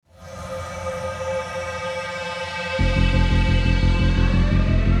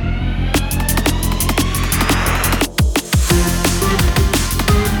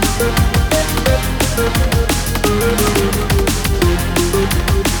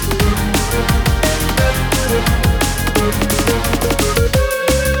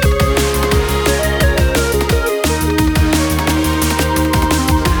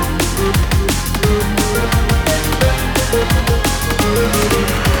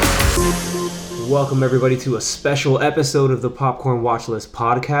Welcome everybody to a special episode of the Popcorn Watchlist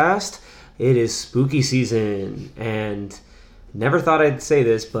podcast. It is spooky season, and never thought I'd say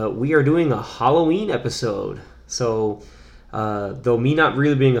this, but we are doing a Halloween episode. So, though me not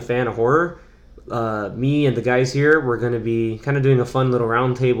really being a fan of horror, me and the guys here, we're going to be kind of doing a fun little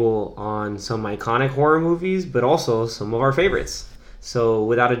roundtable on some iconic horror movies, but also some of our favorites. So,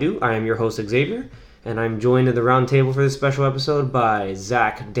 without ado, I am your host, Xavier. And I'm joined at the round table for this special episode by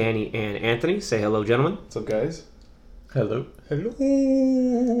Zach, Danny, and Anthony. Say hello, gentlemen. What's up, guys? Hello. Hello.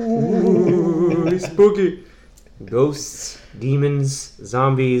 Ooh, spooky. Ghosts, demons,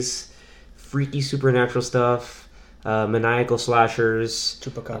 zombies, freaky supernatural stuff, maniacal slashers,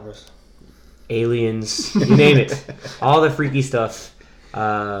 chupacabras, aliens, you name it. All the freaky stuff.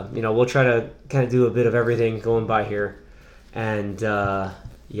 We'll try to kind of do a bit of everything going by here. And,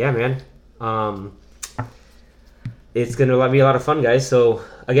 yeah, man. It's gonna be a lot of fun, guys. So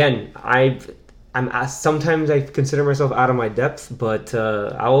again, sometimes I consider myself out of my depth, but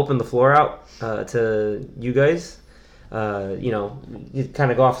I'll open the floor out to you guys. You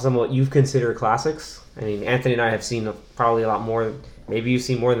kind of go off some of what you consider classics. I mean, Anthony and I have seen probably a lot more. Maybe you've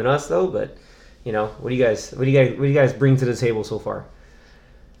seen more than us, though. But what do you guys bring to the table so far?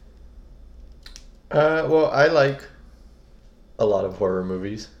 Well, I like a lot of horror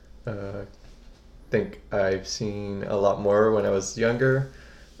movies. Think I've seen a lot more when I was younger.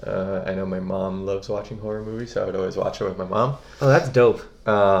 I know my mom loves watching horror movies, so I would always watch it with my mom. Oh, that's dope.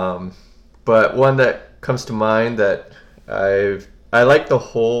 But one that comes to mind that I like the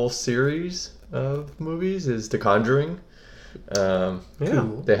whole series of movies is The Conjuring.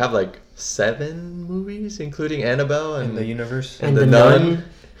 They have like 7 movies, including Annabelle and the universe and the Nun.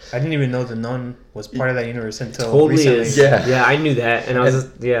 I didn't even know the Nun was part of that universe until totally recently. Is. Yeah, I knew that, and I was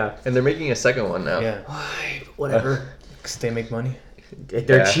And they're making a second one now. Yeah, whatever. Because they make money.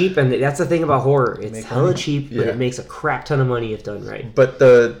 They're cheap, and that's the thing about horror. It's hella money. cheap, but it makes a crap ton of money if done right. But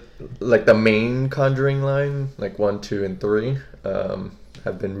the main Conjuring line, like 1, 2, and 3,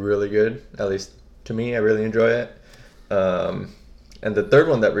 have been really good. At least to me, I really enjoy it. And the third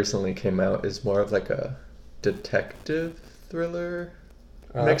one that recently came out is more of like a detective thriller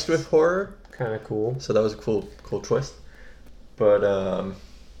mixed with horror. Kind of cool. So that was a cool twist. But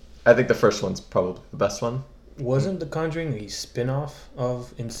I think the first one's probably the best one. Wasn't The Conjuring a spin-off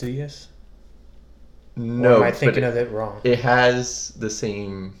of Insidious? No, or am I thinking of it wrong? It has the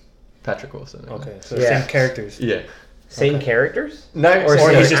same Patrick Wilson. Okay, so same characters. Yeah. Same characters? No, or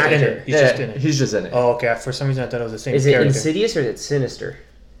he's just in it. He's just in it. Oh, okay. For some reason, I thought it was the same. Is character. it Insidious or is it Sinister?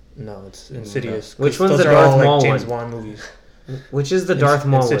 No, it's Insidious. Which one's those the are Darth all Maul like James one? Bond movies. Which is the Darth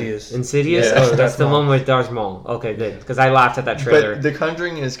Maul Insidious. one? Insidious? Yeah. Oh, that's the one with Darth Maul. Okay, good. Because I laughed at that trailer. But The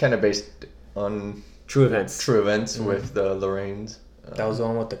Conjuring is kind of based on True events. with the Lorraines. That was the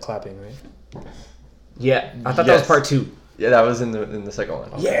one with the clapping, right? Yeah, I thought that was part 2. Yeah, that was in the second one.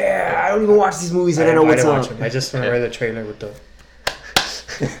 Okay. Yeah, I don't even watch these movies and I know what's up. I just remember the trailer with the...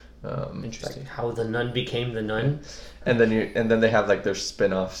 Interesting. Like how the Nun became the Nun. And then they have like their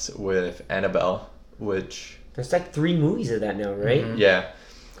spin-offs with Annabelle, which there's like 3 movies of that now, right? Mm-hmm. Yeah.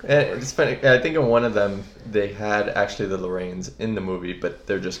 And it's funny. I think in one of them they had actually the Lorraines in the movie, but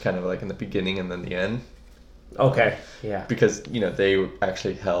they're just kind of like in the beginning and then the end. Okay. Yeah. Because they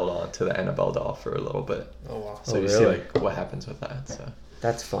actually held on to the Annabelle doll for a little bit. Oh wow. So you see like what happens with that. So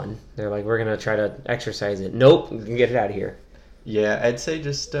that's fun. They're like, we're gonna try to exercise it. Nope, we can get it out of here. Yeah, I'd say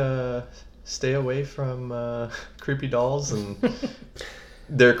just stay away from creepy dolls and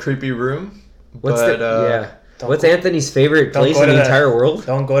their creepy room. What's Anthony's favorite place in the entire world?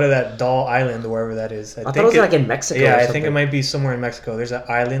 Don't go to that doll island, wherever that is. I thought it was like in Mexico. Yeah, I think it might be somewhere in Mexico. There's an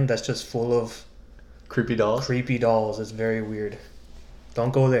island that's just full of creepy dolls. It's very weird.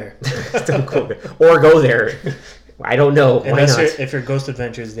 Don't go there. Don't go there. Or go there. I don't know. Unless Why not? if you're Ghost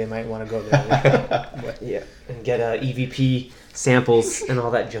Adventures, they might want to go there. But, yeah, and get EVP samples and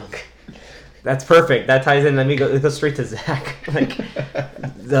all that junk. That's perfect. That ties in. Let me go straight to Zach, like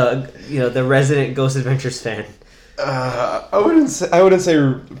the resident Ghost Adventures fan. I wouldn't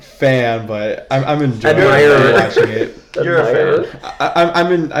say fan, but I'm enjoying Admirer. watching it. You're a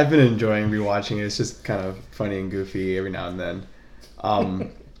fan. I've been enjoying rewatching it. It's just kind of funny and goofy every now and then.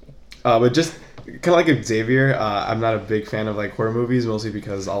 But just kind of like Xavier, I'm not a big fan of like horror movies, mostly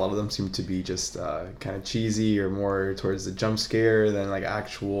because a lot of them seem to be just kind of cheesy or more towards the jump scare than like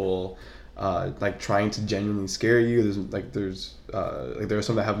actual like trying to genuinely scare you. There are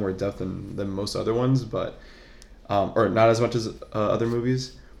some that have more depth than most other ones, but or not as much as other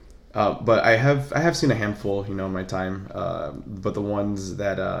movies. But I have seen a handful, in my time. But the ones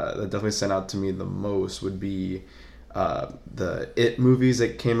that definitely stand out to me the most would be the It movies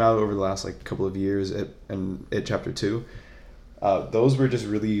that came out over the last like couple of years, and It Chapter 2. Those were just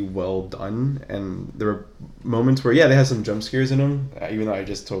really well done, and there were moments where they had some jump scares in them, even though I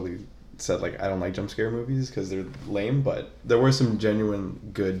just totally said like I don't like jump scare movies because they're lame, but there were some genuine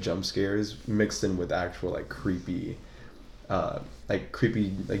good jump scares mixed in with actual like creepy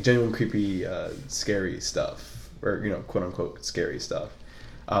genuine creepy scary stuff, or quote unquote scary stuff.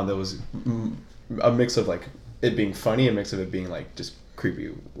 There was a mix of like it being funny, a mix of it being like just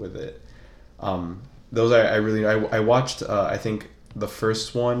creepy with it. Those I watched I think the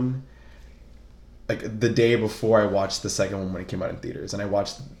first one like the day before I watched the second one when it came out in theaters, and I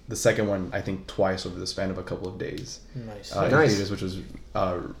watched the second one I think twice over the span of a couple of days. Nice. In theaters, which was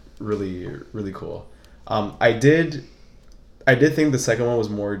really really cool. I did think the second one was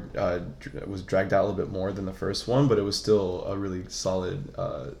more was dragged out a little bit more than the first one, but it was still a really solid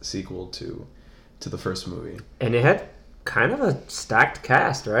sequel to the first movie. And it had kind of a stacked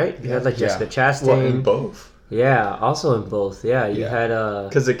cast, right? You had like Jessica Chastain. Well, in both. Yeah, also in both. Yeah, you had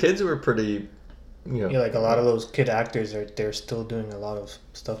because the kids were pretty, like a lot of those kid actors they're still doing a lot of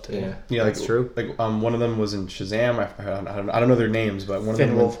stuff today. Yeah, that's true. Like one of them was in Shazam. I don't know their names, but one Finn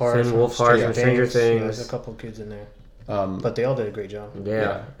of them Wolfhard from Stranger Things. Yeah, there's a couple kids in there. But they all did a great job.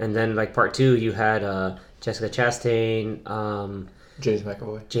 Yeah. And then like part 2, you had Jessica Chastain, James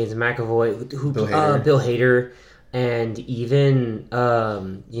McAvoy, who Bill Hader. Bill Hader, and even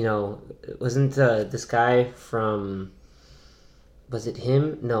wasn't this guy from? Was it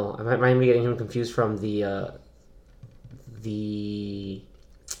him? No, I might be getting him confused from the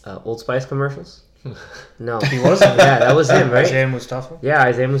Old Spice commercials. No, He wasn't. Yeah, that was him, right? Isaiah Mustafa. Yeah,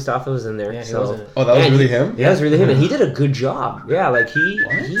 Isaiah Mustafa was in there. Yeah, he so. was in it. Oh, that was really him? Yeah, it was really him, and he did a good job. Yeah, like he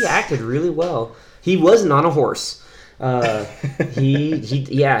acted really well. He wasn't on a horse. He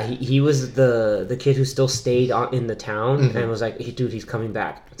was the kid who still stayed in the town and was like, he's coming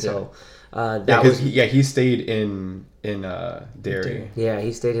back. So he stayed in Derry. Yeah,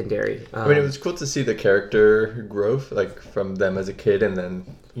 he stayed in Derry. I mean, it was cool to see the character growth, like from them as a kid, and then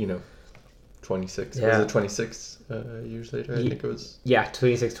 26. Yeah. Was it 26 years later? I think it was. Yeah,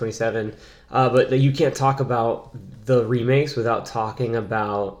 26, 27. But you can't talk about the remakes without talking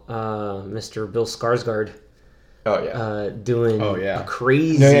about Mr. Bill Skarsgård. Oh yeah. Doing a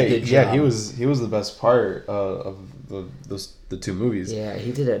crazy good job. Yeah, he was the best part of the two movies. Yeah,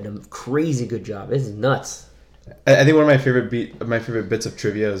 he did a crazy good job. It's nuts. I think one of my favorite bits of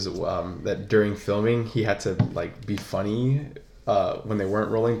trivia is that during filming he had to like be funny when they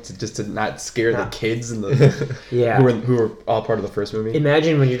weren't rolling to not scare the kids and the who were all part of the first movie.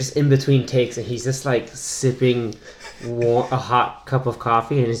 Imagine when you're just in between takes and he's just like sipping a hot cup of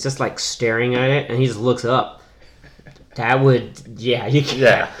coffee and he's just like staring at it and he just looks up. That would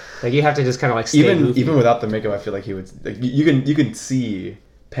like you have to just kind of like stay even without the makeup. I feel like he would like you can see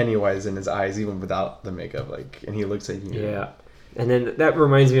Pennywise in his eyes even without the makeup, like, and he looks at you. Yeah, and then that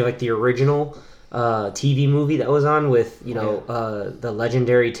reminds me of like the original TV movie that was on with the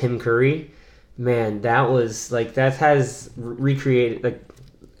legendary Tim Curry. Man, that was like that has recreated like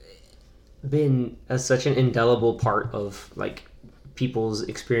been such an indelible part of like people's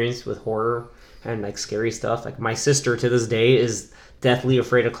experience with horror and like scary stuff. Like my sister to this day is deathly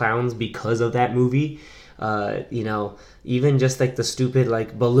afraid of clowns because of that movie. Even just like the stupid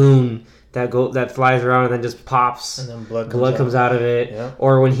like balloon that flies around and then just pops and then blood comes out of it. Yeah.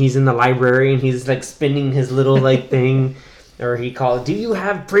 Or when he's in the library and he's like spinning his little like thing, or he calls, "Do you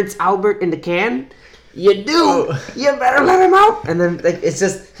have Prince Albert in the can? You do. You better let him out." And then like it's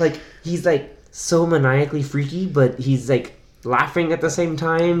just like he's like so maniacally freaky, but he's like laughing at the same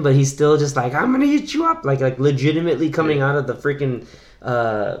time, but he's still just like, "I'm gonna eat you up," like legitimately coming out of the freaking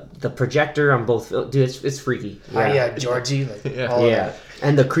the projector on both. Dude, it's freaky. Georgie,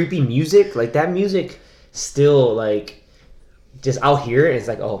 and the creepy music, like that music still like just I'll hear it and it's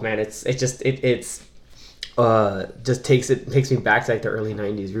like, oh man, it takes me back to like the early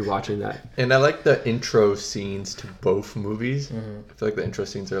 90s rewatching that. And I like the intro scenes to both movies. Mm-hmm. I feel like the intro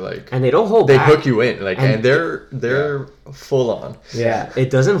scenes are like, and they don't hold back. They hook you in, like, and they're full on. Yeah, it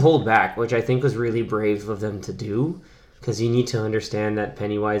doesn't hold back, which I think was really brave of them to do, because you need to understand that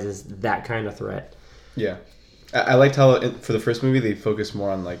Pennywise is that kind of threat. Yeah, I liked how for the first movie they focused more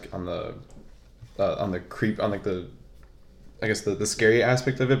on like on the creep, on like the, I guess the scary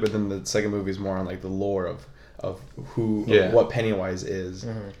aspect of it, but then the second movie is more on like the lore of who of what Pennywise is.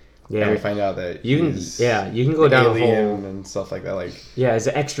 Mm-hmm. Yeah, and we find out that you can go down a hole and stuff like that. Like as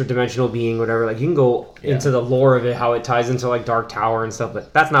an extra dimensional being, whatever. Like you can go into the lore of it, how it ties into like Dark Tower and stuff.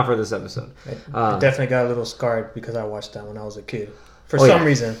 But that's not for this episode. I definitely got a little scarred because I watched that when I was a kid. for Oh, some yeah.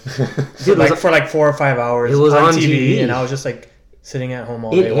 reason. Dude, Like for like 4 or 5 hours. It was on TV, TV. and I was just like sitting at home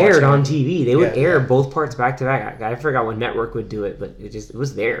all day. It aired on watching it. TV. They would Yeah. air both parts back to back. I forgot what network would do it, but it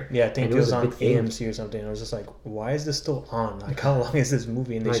was there. Yeah, I think And it was a on big thing. AMC or something. I was just like, why is this still on? Like, how long is this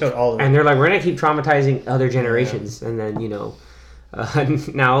movie? And they Like, showed all of it. and they're like, we're gonna keep traumatizing other generations, and then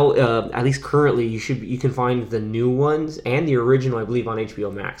now at least currently you can find the new ones and the original, I believe, on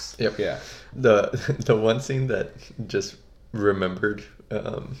HBO Max. Yep. Yeah. The one scene that just remembered,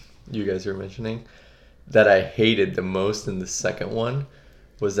 you guys were mentioning, that I hated the most in the second one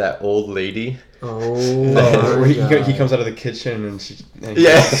was that old lady. Oh, Where he God. comes out of the kitchen and she's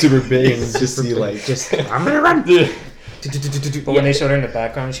Yeah. super big and just see like just I'm gonna run. But when they showed her in the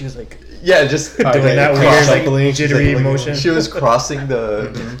background, she was like Yeah, just Oh, doing yeah, that cross weird, shuffling. like, She's, jittery like, motion. she was crossing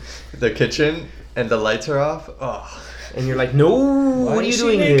the kitchen and the lights are off. Oh, And you're like, no, what are you is she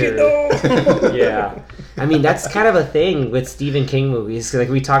doing naked? here? No. Yeah, I mean that's kind of a thing with Stephen King movies. Like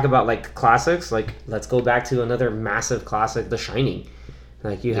we talk about like classics. Like let's go back to another massive classic, The Shining.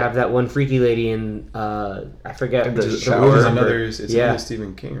 Like you have that one freaky lady in I forget the the shower. room is number. another. It's Yeah. another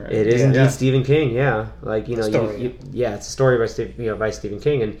Stephen King, right? It is Yeah. indeed Yeah. Stephen King. Yeah, like Story. it's a story by Stephen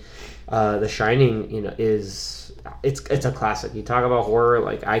King, and The Shining, is it's a classic. You talk about horror,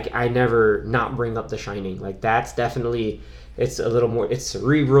 like I never not bring up The Shining. Like that's definitely. It's a little more. It's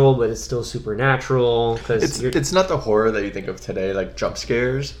cerebral, but it's still supernatural. Because it's not the horror that you think of today, like jump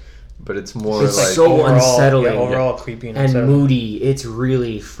scares, but it's more It's like so unsettling. Yeah, overall creepy and and unsettling. moody. It's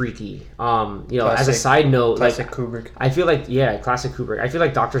really freaky. As a Classic- side note, Classic like Kubrick. I feel like classic Kubrick. I feel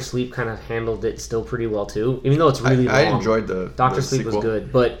like Doctor Sleep kind of handled it still pretty well too, even though it's really long. I enjoyed the Doctor the Sleep sequel. was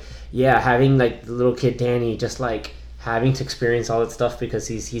good, but yeah, having like the little kid Danny just like having to experience all that stuff because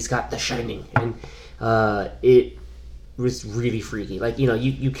he's got The Shining, and it was really freaky. Like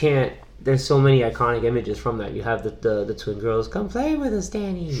you can't. There's so many iconic images from that. You have the twin girls, come play with us,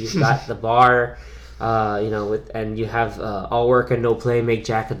 Danny. You've got the bar, and you have all work and no play make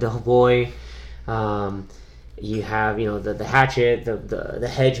Jack a dull boy. You have the hatchet, the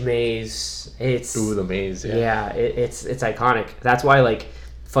hedge maze. It's Ooh, the maze. Yeah. it's iconic. That's why, like,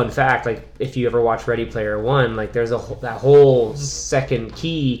 fun fact, like if you ever watch Ready Player One, like there's that whole second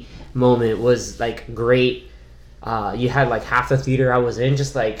key moment was like great. You had like half the theater I was in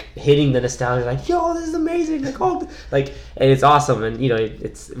just like hitting the nostalgia, like, yo, this is amazing, and it's awesome, and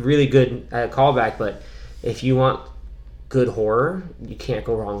it's really good callback. But if you want good horror, you can't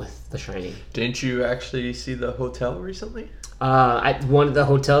go wrong with The Shining. Didn't you actually see The Hotel recently? I wanted the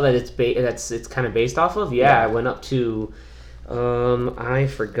hotel that it's kind of based off of. Yeah, I went up to, I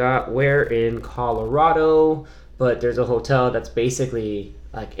forgot where in Colorado, but there's a hotel that's basically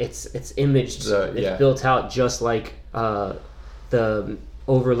like it's imaged, it's built out just like the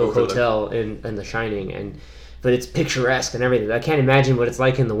Overlook Hotel in The Shining, but it's picturesque and everything. I can't imagine what it's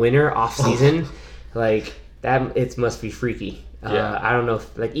like in the winter off season, like that. It must be freaky. I don't know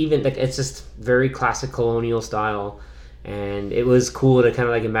if it's just very classic colonial style. And it was cool to kind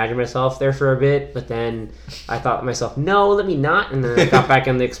of like imagine myself there for a bit, but then I thought to myself, no, let me not. And then I got back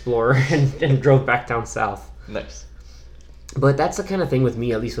in the Explorer and drove back down south. Nice. But that's the kind of thing with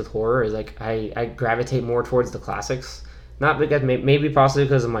me, at least with horror, is like I gravitate more towards the classics. Not because maybe possibly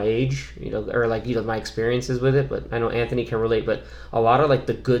because of my age, or like my experiences with it. But I know Anthony can relate. But a lot of like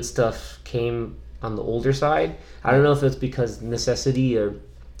the good stuff came on the older side. I don't know if it's because necessity or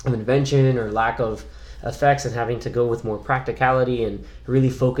of invention or lack of effects and having to go with more practicality and really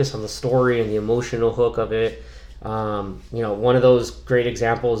focus on the story and the emotional hook of it. One of those great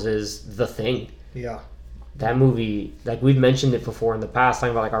examples is The Thing. Yeah. That movie, like we've mentioned it before in the past,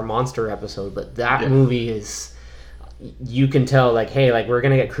 talking about like our monster episode, but that movie is, you can tell like, hey, like we're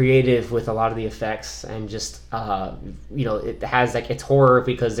gonna get creative with a lot of the effects and just it has like, it's horror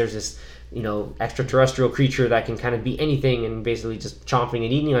because there's this extraterrestrial creature that can kind of be anything and basically just chomping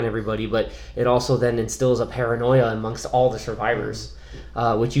and eating on everybody, but it also then instills a paranoia amongst all the survivors,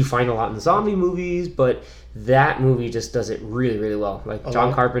 which you find a lot in the zombie movies, but that movie just does it really, really well. Like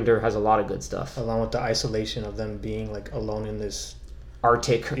John Carpenter has a lot of good stuff. Along with the isolation of them being like alone in this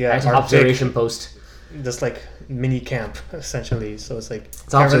Arctic Arctic. observation post. Just like mini camp essentially. So it's like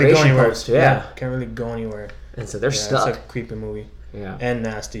It's observation post, yeah. Can't really go anywhere. And so they're stuck. It's a creepy movie. Yeah. And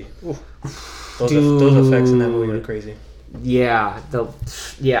nasty. Ooh. Those effects in that movie are crazy. Yeah.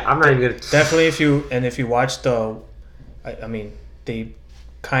 I'm not even gonna. Definitely, if you watch I mean, they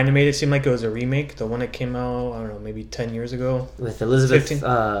kind of made it seem like it was a remake. The one that came out, I don't know, maybe 10 years ago. With Elizabeth. 15?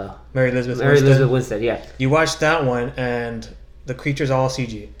 Mary Mary Elizabeth Winstead. Yeah. You watch that one, and the creature's all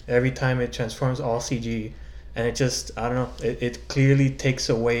CG. Every time it transforms, all CG, and it just, I don't know, it clearly takes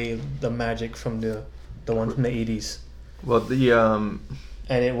away the magic from the one from the 80s. Well, and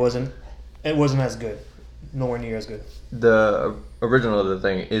it wasn't as good, nowhere near as good. the original of the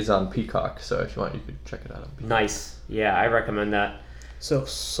thing is on Peacock, so if you want, you could check it out on Peacock. Nice. Yeah, I recommend that. So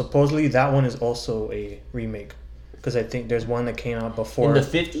supposedly that one is also a remake, because I think there's one that came out before In the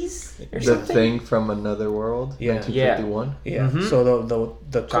 50s or The something? Thing from Another World, Yeah. 1951. Yeah. Mhm. So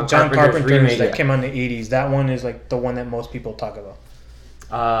the John John Carpenter's Carpenter's remake, that yeah. came out in the 80s, that one is like the one that most people talk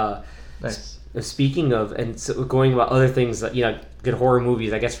about. Nice. Speaking of, and so going about other things that, good horror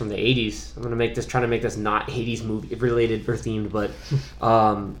movies, I guess, from the 80s. I'm trying to make this not 80s movie related or themed, but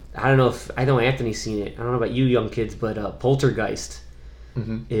I know Anthony's seen it. I don't know about you young kids, but Poltergeist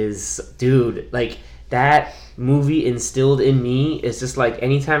is, dude, like, that movie instilled in me. It's just like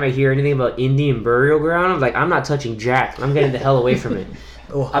anytime I hear anything about Indian burial ground, I'm like, I'm not touching Jack. I'm getting the hell away from it.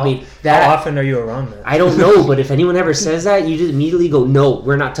 Oh, that how often are you around that? I don't know, but if anyone ever says that, you just immediately go, no,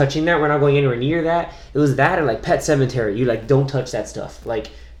 we're not touching that. We're not going anywhere near that. It was that and like Pet Cemetery. You like, don't touch that stuff. Like,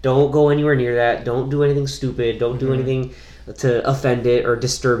 don't go anywhere near that. Don't do anything stupid. Don't do anything to offend it or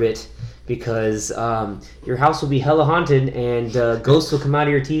disturb it, because your house will be hella haunted and ghosts will come out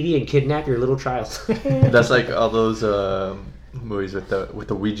of your TV and kidnap your little child. That's like all those movies with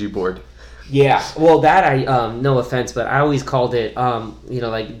the Ouija board. Yeah, well, that no offense, but I always called it,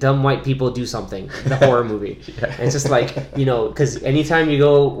 like dumb white people do something, the horror movie. Yeah. And it's just like, because anytime you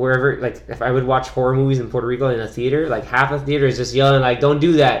go wherever, like if I would watch horror movies in Puerto Rico in a theater, like half the theater is just yelling like, don't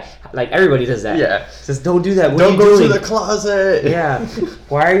do that. Like everybody does that. Yeah. Just don't do that. What Don't are you go doing? to the closet. Yeah.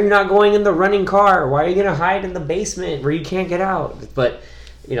 Why are you not going in the running car? Why are you going to hide in the basement where you can't get out? But,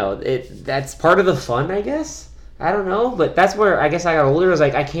 that's part of the fun, I guess. I don't know, but that's where I guess I got older. I was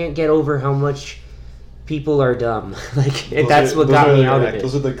like, I can't get over how much people are dumb. That's what got me out of it.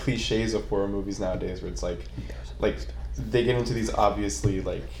 Those are the cliches of horror movies nowadays, where it's like they get into these obviously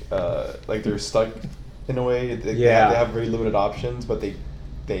like they're stuck in a way. They have very limited options, but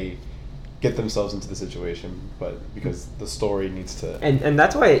they get themselves into the situation, but because the story needs to and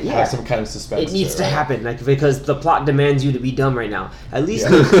that's why have some kind of suspense. It needs to right? happen, like, because the plot demands you to be dumb right now. At least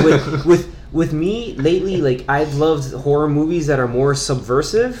with me lately, like, I've loved horror movies that are more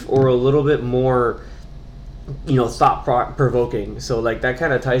subversive or a little bit more, thought provoking. So like that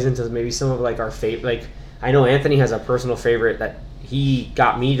kind of ties into maybe some of like our favorite. Like, I know Anthony has a personal favorite that he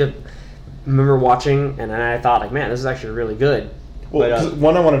got me to remember watching, and then I thought like, man, this is actually really good. Well, But, 'cause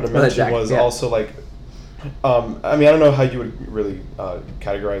one I wanted to mention Jack, was yeah. also like, I don't know how you would really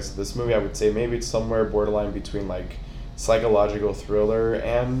categorize this movie. I would say maybe it's somewhere borderline between like psychological thriller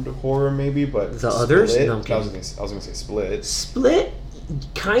and horror, maybe. But The Others? Split, No, I'm I was gonna say Split. Split,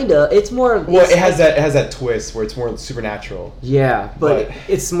 kinda. It's more. Well, it has that twist where it's more supernatural. Yeah, but But-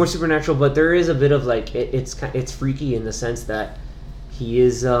 it's more supernatural. But there is a bit of like it's freaky in the sense that he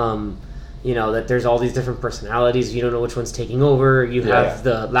is that there's all these different personalities. You don't know which one's taking over. You have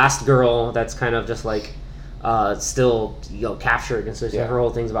the last girl that's kind of just like still captured, and so her whole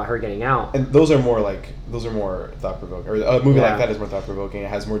thing's about her getting out. And those are more thought provoking. Or a movie Yeah. like that is more thought provoking. It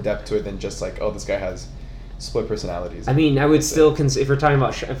has more depth to it than just like, oh, this guy has split personalities. I mean, I would still if we're talking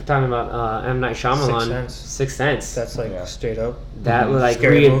about M. Night Shyamalan, Sixth Sense. Sixth Sense. That's like straight up. That was like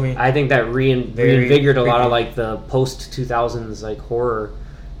Scary movie. I think that Very reinvigorated a lot of creepy. like the post 2000s like horror.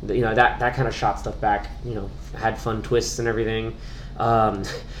 That kind of shot stuff back. Had fun twists and everything.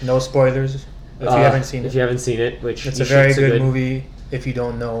 No spoilers if you haven't seen If it. you haven't seen it, which It's you a very should, so good movie if you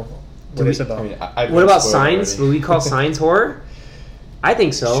don't know what it's about. I mean, What about Signs? Would we call Signs horror? I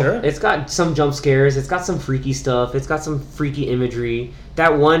think so. Sure. It's got some jump scares. It's got some freaky stuff. It's got some freaky imagery.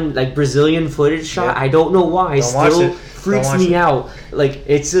 That one like Brazilian footage shot, Yeah. I don't know why, Don't watch still it. freaks Don't watch me it. out. Like,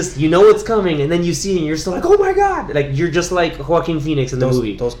 it's just, it's coming, and then you see it, and you're still like, oh my god! Like, you're just like Joaquin Phoenix in the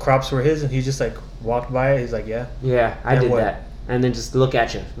movie. Those crops were his, and he just like walked by it. He's like, yeah. Yeah, I And did what? that. And then just look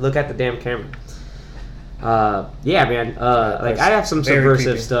at you. Look at the damn camera. Yeah, man. Like, I have some Very subversive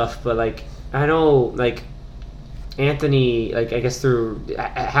creepy. stuff, but like, I know, like, Anthony, like, I guess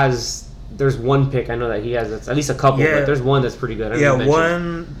there's one pick I know that he has. That's at least a couple, Yeah. but there's one that's pretty good. I Yeah, didn't mention.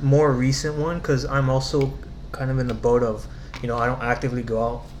 one more recent one, because I'm also kind of in the boat of, I don't actively go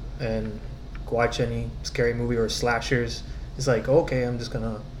out and watch any scary movie or slashers. It's like, okay, I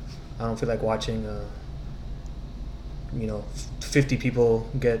don't feel like watching 50 people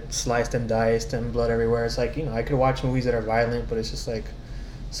get sliced and diced and blood everywhere. It's like, I could watch movies that are violent, but it's just like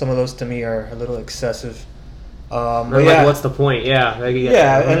some of those to me are a little excessive. Or But like, what's the point? Yeah. Like,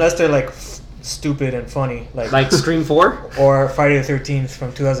 unless they're like stupid and funny, like Scream 4? or Friday the 13th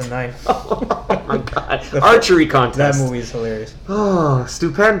from 2009. Oh my god. Archery That contest. movie is hilarious. Oh,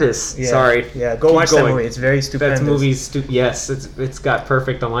 stupendous. Yeah. Sorry. Yeah, go Keep watch that going. movie. It's very stupendous. That movie's yes, it's got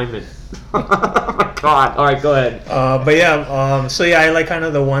perfect alignment. Oh my God. All right, go ahead. But yeah, so yeah, I like kind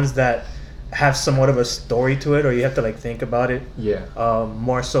of the ones that have somewhat of a story to it, or you have to like think about it. Yeah.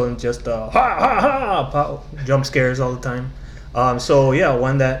 More so than just ha ha jump scares all the time. So yeah,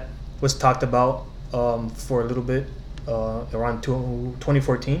 one that was talked about for a little bit around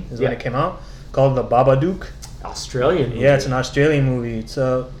 2014 is when Yeah. it came out, called The Babadook. Australian. Movie. Yeah, it's an Australian movie.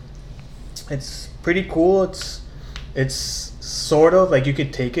 It's pretty cool. It's sort of like you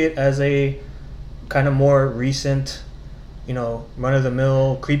could take it as a kind of more recent, run of the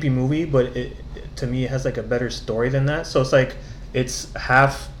mill creepy movie, but to me it has like a better story than that. So it's like it's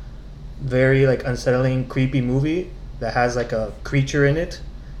half very like unsettling creepy movie that has like a creature in it,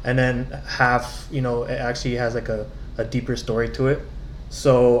 and then half it actually has like a deeper story to it.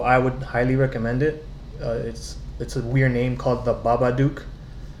 So I would highly recommend it. It's a weird name called The Babadook,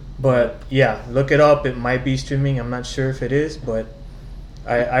 but yeah, look it up. It might be streaming. I'm not sure if it is, but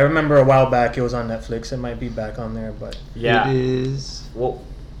I remember a while back it was on Netflix. It might be back on there, but Yeah. It is. Well,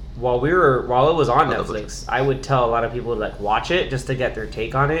 while it was on Netflix, I would tell a lot of people to like watch it just to get their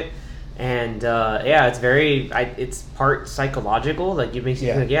take on it. And yeah, it's part psychological. Like it makes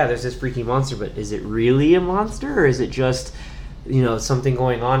you think, there's this freaky monster, but is it really a monster, or is it just something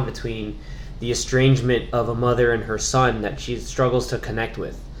going on between the estrangement of a mother and her son that she struggles to connect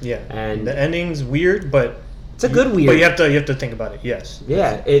with? yeah, And the ending's weird, but it's a good weird. But you have to think about it. Yes.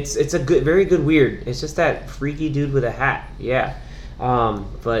 Yeah, it's a good, very good weird. It's just that freaky dude with a hat. Yeah,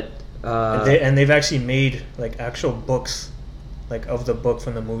 but They've actually made like actual books, like of the book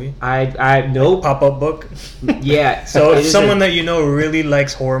from the movie. I nope. Pop-up book. Yeah. So it if is someone that really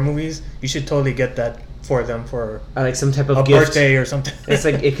likes horror movies, you should totally get that for them for like some type of a gift. birthday or something. It's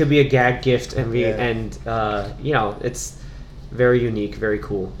like it could be a gag gift and be Yeah. it's very unique, very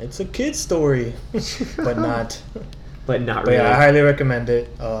cool, It's a kid's story, but not. but not But really. yeah, I highly recommend it.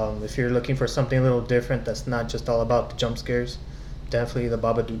 If you're looking for something a little different, that's not just all about the jump scares, definitely The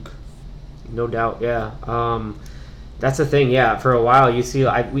Babadook. No doubt, yeah. That's the thing, yeah. For a while, you see,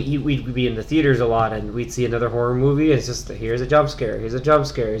 we'd be in the theaters a lot, and we'd see another horror movie. And it's just here's a jump scare, here's a jump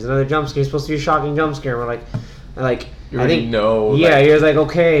scare, here's another jump scare. It's supposed to be a shocking jump scare. And we're like, You I already think know. yeah, you're like,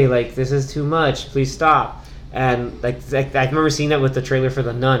 okay, like this is too much. Please stop. And like I remember seeing that with the trailer for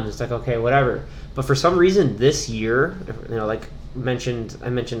The Nun. It's like, okay, whatever. But for some reason this year, like I mentioned,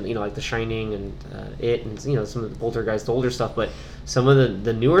 like The Shining and It, and some of the Poltergeist, the older stuff. But some of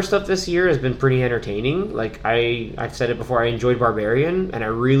the newer stuff this year has been pretty entertaining. Like I've said it before, I enjoyed Barbarian, and I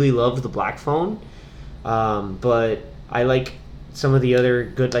really loved The Black Phone. But I like some of the other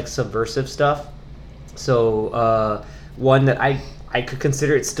good like subversive stuff. So one that I could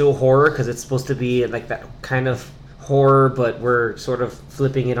consider it still horror because it's supposed to be like that kind of horror, but we're sort of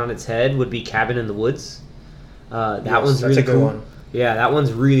flipping it on its head, would be Cabin in the Woods. That Yes, one's that's really a good cool. one. Yeah, that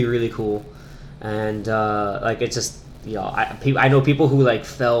one's really, really cool. And like it's just I know people who like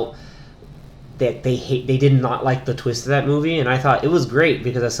felt that they did not like the twist of that movie, and I thought it was great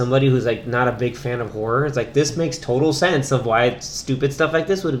because as somebody who's like not a big fan of horror, it's like this makes total sense of why stupid stuff like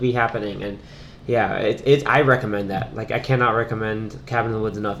this would be happening. And yeah, I recommend that. Like I cannot recommend Cabin in the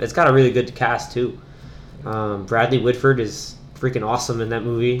Woods enough. It's got a really good cast too. Bradley Whitford is freaking awesome in that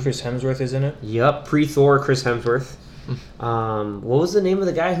movie. Chris Hemsworth is in it. Yep, pre-Thor Chris Hemsworth. What was the name of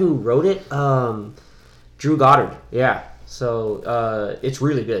the guy who wrote it? Drew Goddard. Yeah. So it's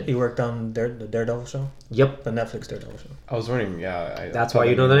really good. He worked on the Daredevil show, Yep. the Netflix Daredevil show. I was wondering, yeah. That's why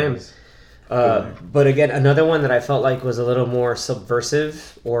you know the name. But again, another one that I felt like was a little more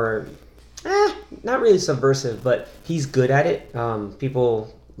subversive, or not really subversive, but he's good at it.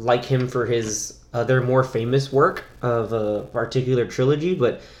 People like him for his other more famous work of a particular trilogy,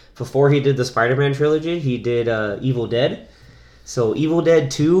 but before he did the Spider-Man trilogy, he did Evil Dead. So Evil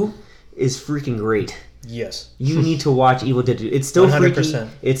Dead 2 is freaking great. Yes. You need to watch Evil Dead 2. It's still 100%. freaky.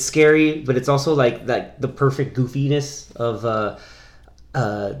 It's scary, but it's also like the perfect goofiness of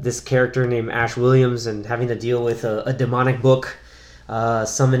this character named Ash Williams and having to deal with a demonic book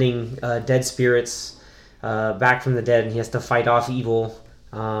summoning dead spirits back from the dead, and he has to fight off evil.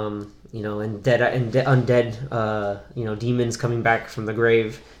 And undead, demons coming back from the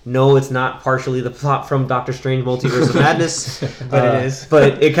grave. No, it's not partially the plot from Doctor Strange: Multiverse of Madness, But it is.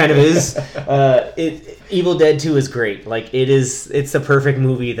 But it kind of is. Evil Dead 2 is great. Like it's the perfect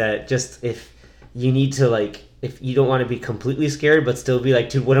movie that just if you need to if you don't want to be completely scared but still be like,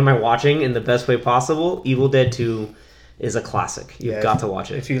 dude, what am I watching in the best way possible? Evil Dead 2 is a classic. You've got to watch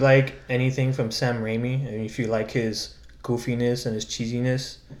it. If you like anything from Sam Raimi, and if you like his goofiness and his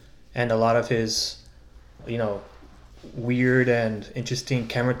cheesiness, and a lot of his, weird and interesting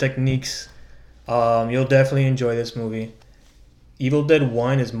camera techniques, you'll definitely enjoy this movie. Evil Dead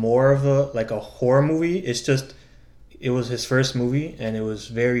 1 is more of a horror movie. It was his first movie and it was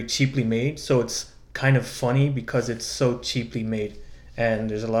very cheaply made, so it's kind of funny because it's so cheaply made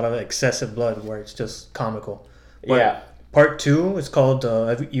and there's a lot of excessive blood where it's just comical. But Yeah. Part 2 is called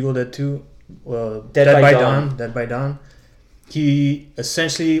Evil Dead 2 Dead by Dawn. Dead by Dawn. He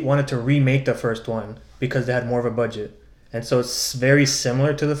essentially wanted to remake the first one because they had more of a budget. And so it's very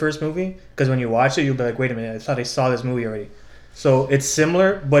similar to the first movie because when you watch it, you'll be like, wait a minute, I thought I saw this movie already. So it's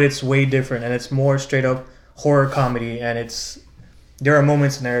similar, but it's way different and it's more straight up horror comedy. And there are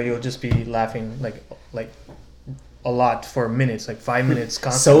moments in there you'll just be laughing like a lot for minutes, like 5 minutes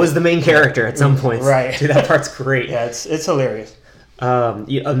constantly. So is the main character at some points. Right. Dude, that part's great. Yeah, it's hilarious.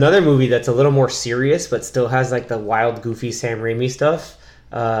 Another movie that's a little more serious but still has like the wild, goofy Sam Raimi stuff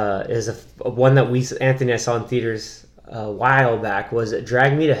is one that Anthony and I saw in theaters a while back was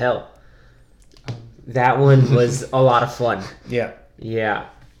Drag Me to Hell. That one was a lot of fun. Yeah. Yeah.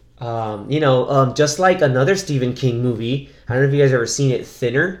 Just like another Stephen King movie, I don't know if you guys ever seen it,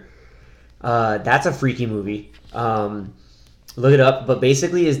 Thinner. That's a freaky movie. Look it up, but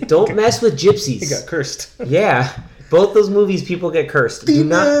basically is don't mess with gypsies. He got cursed. Yeah. Both those movies, people get cursed. Do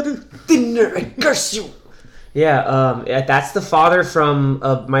not Thinner, I curse you. Yeah, that's the father from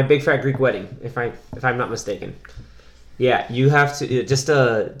My Big Fat Greek Wedding, if I'm not mistaken. Yeah, you have to just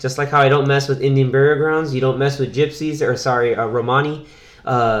like how I don't mess with Indian burial grounds, you don't mess with gypsies Romani.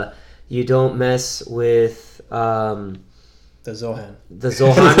 You don't mess with The Zohan. the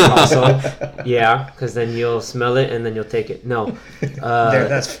Zohan also. Yeah, because then you'll smell it and then you'll take it. No. There,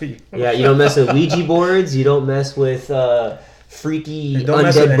 that's for you. Yeah, you don't mess with Ouija boards. You don't mess with freaky Don't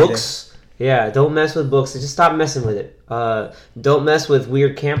mess with undead anything. books. Yeah, don't mess with books. Just stop messing with it. Don't mess with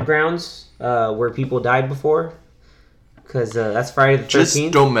weird campgrounds where people died before. Because that's Friday the 13th.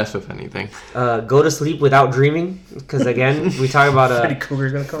 Just don't mess with anything. Go to sleep without dreaming. Because again, we talk about Freddy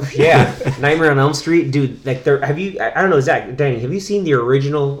Krueger's gonna come. yeah, Nightmare on Elm Street, dude. Like, have you? I don't know, Zach, Danny. Have you seen the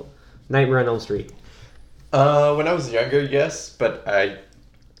original Nightmare on Elm Street? When I was younger, yes, but I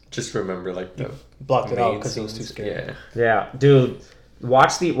just remember like the Blocked it out main because it was too scenes. scary. Yeah. Yeah, dude.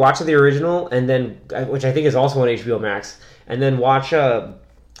 Watch the original, and then which I think is also on HBO Max, and then watch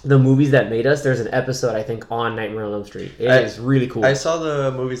the movies that made us. There's an episode I think on Nightmare on Elm Street. It is really cool. I saw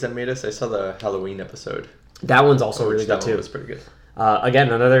the movies that made us. I saw the Halloween episode. That one's also really that good one too. was pretty good.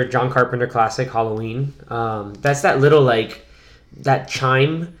 Again, another John Carpenter classic, Halloween. That's that little like that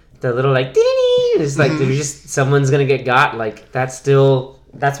chime, the little like ding. It's like there's just someone's gonna get got. Like that's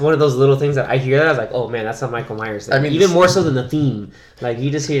one of those little things that I hear that I was like, oh man, that's a Michael Myers thing. I mean, even more so than the theme. Like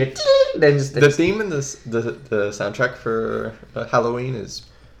you just hear it, ding, then just The theme and the soundtrack for Halloween is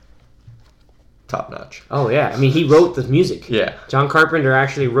top notch. Oh yeah, I mean he wrote the music. Yeah. John Carpenter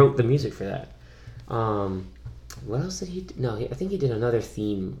actually wrote the music for that. What else did he do? No, I think he did another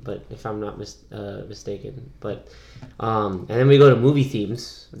theme, but if I'm not mistaken. But and then we go to movie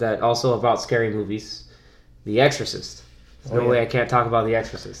themes that also about scary movies. The Exorcist. There's no way I can't talk about The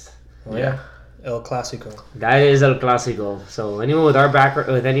Exorcist. Oh, yeah. El Clasico. That is El Clasico. So anyone with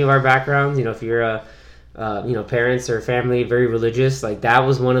any of our backgrounds, if you're parents or family very religious, like that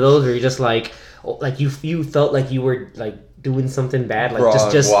was one of those where you're just like, you felt like you were like doing something bad, like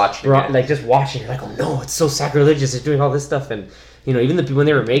just watching it. Just watching. You're like, oh no, it's so sacrilegious. It's doing all this stuff, and even the people when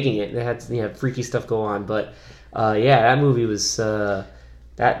they were making it, they had freaky stuff go on. But that movie was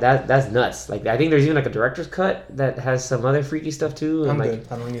that's nuts. Like I think there's even like a director's cut that has some other freaky stuff too. And I'm like, good.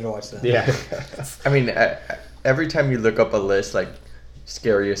 I don't need to watch that. Yeah. I mean, every time you look up a list like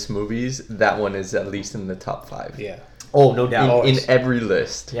scariest movies, that one is at least in the top 5. Yeah. Oh, no doubt. In every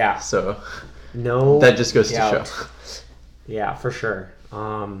list. Yeah. So no. that just goes doubt. to show. Yeah, for sure.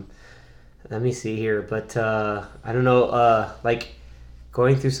 Let me see here, but I don't know. Like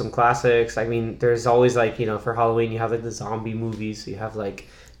going through some classics. I mean, there's always like for Halloween you have like the zombie movies. So you have like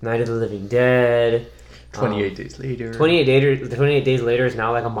Night of the Living Dead. 28 Days Later. 28 Days Later is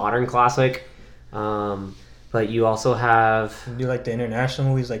now like a modern classic. But you also have You do like the international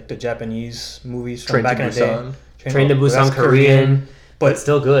movies, like the Japanese movies from Train back to in the Busan. day. Train to Busan, that's Korean, but but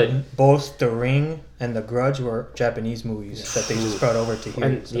still good. both The Ring and The Grudge were Japanese movies that they just brought over to here.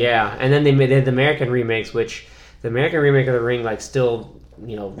 And, so. yeah, and then they did the American remakes, which the American remake of The Ring like still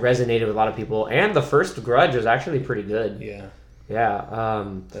resonated with a lot of people. And the first Grudge was actually pretty good. Yeah. Yeah.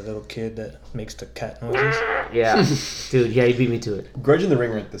 The little kid that makes the cat noises. Yeah, dude. Yeah, you beat me to it. Grudge and The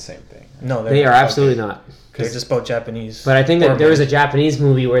Ring aren't the same thing. No, They are absolutely not. They're just about Japanese. But I think that horror there was a movies. Japanese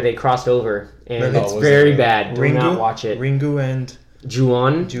movie where they crossed over, and Really? it's Oh, was very it? bad. Do not watch it. Ringu and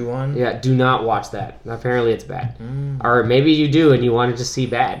Ju-on. Ju-on. Yeah, do not watch that. Apparently, it's bad. Mm. Or maybe you do and you want to just see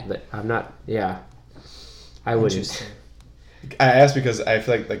bad, but I'm not. Yeah, I wouldn't. Interesting. I asked because I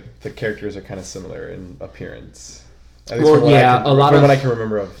feel like the characters are kind of similar in appearance. At least Well, from what yeah, I can, a lot from of- what I can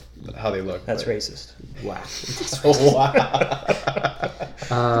remember of how they look. That's but- racist. Wow. Oh, wow.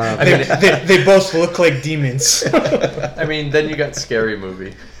 They both look like demons. I mean, then you got Scary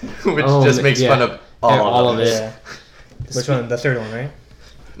Movie, which Oh, just makes yeah. fun of Yeah, all of it. Yeah. Which one? The third one, right?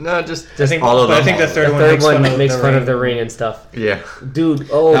 No, just I think, all of but them. I think the The third one third makes one fun, makes of, fun the of the ring. ring and stuff. Yeah. Dude,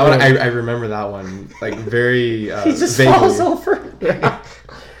 oh, That one, man. I remember that one like very He just vaguely. falls over. Yeah.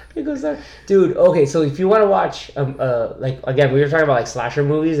 He goes down. Dude, okay, so if you want to watch, like, again, we were talking about, like, slasher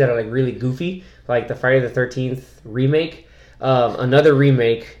movies that are, like, really goofy, like the Friday the 13th remake. Another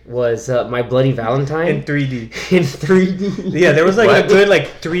remake was My Bloody Valentine. In 3D. In 3D. Yeah, there was like What? a good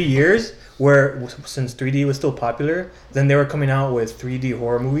 3 years where since 3D was still popular, then they were coming out with 3D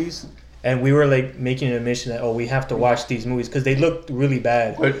horror movies, and we were like making an admission that we have to watch these movies because they looked really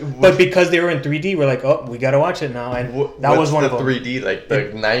bad. But because they were in 3D, we're like, we gotta watch it now, and that was one the of them. 3D, like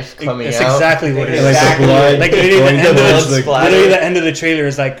the knife coming It's out. exactly what it is. Like the blood Like literally going the, to end the of blood the, splatter. literally the end of the trailer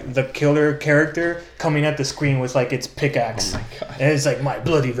is like the killer character coming at the screen with like its pickaxe, and it's like My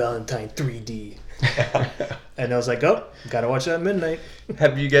Bloody Valentine 3D. And I was like, gotta watch that at midnight.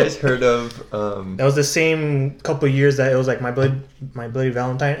 Have you guys heard of? That was the same couple of years that it was like My Bloody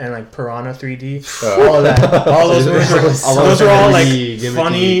Valentine and like Piranha 3D. All of that. All those movies were, those were all like 3D gimmicky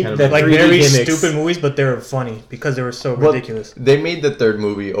funny, kind of like 3D very gimmicks. stupid movies, but they were funny because they were so Well, ridiculous. They made the third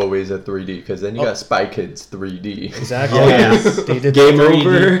movie always a 3D because then you got Spy Kids 3D. Exactly. Oh, yeah. They did Game that 3D.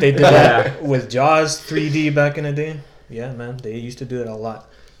 over. They did Yeah. that with Jaws 3D back in the day. Yeah, man, they used to do it a lot.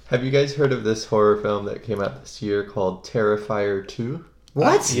 Have you guys heard of this horror film that came out this year called Terrifier 2?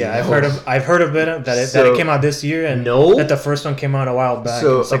 What? Yeah, I've heard of it that So- it came out this year, and No? that the first one came out a while back.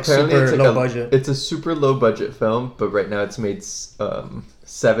 So It's like apparently super it's like low a, budget. It's a super low budget film, but right now it's made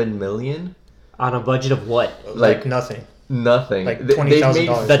 7 million. On a budget of what? Like nothing. Nothing. Like They've made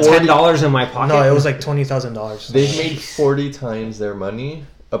 $20,000. The 40 $10 in my pocket? No, it was like $20,000. They've made 40 times their money.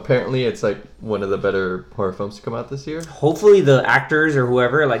 Apparently, it's like one of the better horror films to come out this year. Hopefully the actors or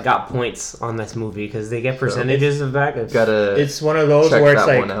whoever like got points on this movie because they get percentages of back. Gotta. It's one of those check where it's that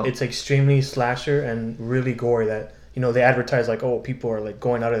like one out. it's extremely slasher and really gory. That they advertise like, people are like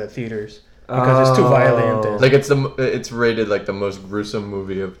going out of the theaters because it's too violent. And, Like it's rated like the most gruesome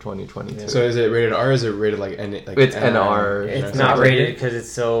movie of 2022. So is it rated R? Or is it rated like N? Like It's NR. It's Yeah. not rated because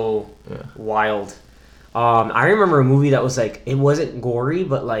it's so Yeah. wild. I remember a movie that was like it wasn't gory,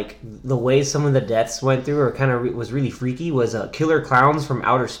 but like the way some of the deaths went through, or kind of was really freaky. Was Killer Clowns from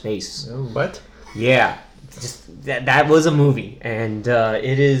Outer Space. What? Yeah, just that was a movie, and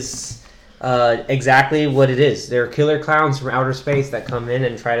it is exactly what it is. They're killer clowns from outer space that come in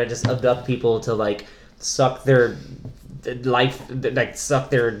and try to just abduct people to like suck their life, like suck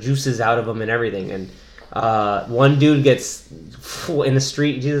their juices out of them and everything. And one dude gets in the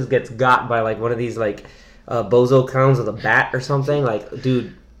street. Jesus gets got by like one of these like bozo clowns with a bat or something. Like,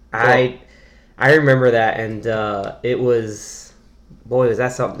 dude, I remember that, and it was, boy, was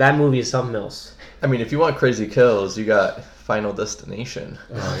that something. That movie is something else. I mean, if you want crazy kills, you got Final Destination.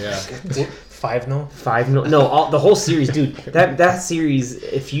 Oh yeah. 5 no. The whole series, dude. That series,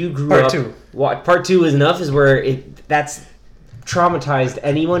 if you grew Part up, two. Part 2 is enough. Is where that's traumatized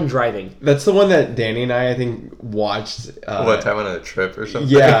anyone driving. That's the one that Danny and I think watched. What time on a trip or something?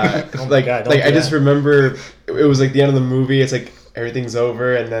 Yeah, Oh my like God, don't like do I just that. remember it was like the end of the movie. It's like everything's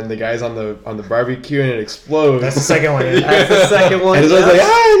over, and then the guy's on the barbecue, and it explodes. That's the second one. Yeah. That's the second one. And it's always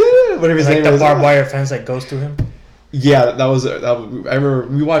like whatever his Like name the is. barbed wire fence that goes to him. Yeah, that was. I remember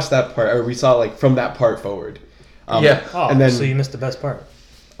we watched that part, or we saw like from that part forward. Yeah. Oh, and then so you missed the best part.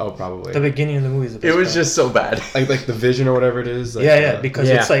 probably The beginning of the movie is the best It was part. just so bad. like the vision or whatever it is. Like, because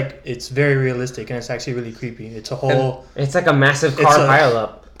Yeah. it's like it's very realistic and it's actually really creepy. It's a whole It's like a massive It's car a-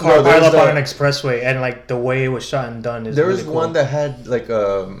 pileup. car No, there's pile up the- on an expressway, and like the way it was shot and done is There really was cool. one that had like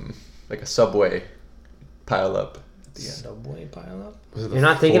a subway pile up. the subway pile up. Was it the You're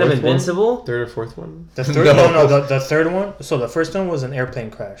not thinking of fourth one? Invincible? Third or fourth one? The third the third one. So the first one was an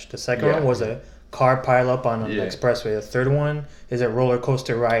airplane crash. The second Yeah. one was a car pile up on an Yeah. expressway. The third one is a roller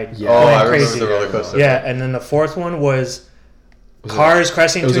coaster ride. Yeah. Oh, going I remember crazy. the roller coaster. Yeah, and then the fourth one was Was cars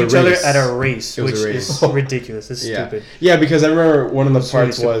crashing it was into a each other race. at a race, It was which a race. is ridiculous. It's Yeah. stupid. Yeah, because I remember one of the It's really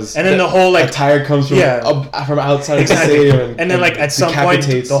parts stupid. was And then that the whole, like- a tire comes from from outside of the Exactly. stadium And then like at some point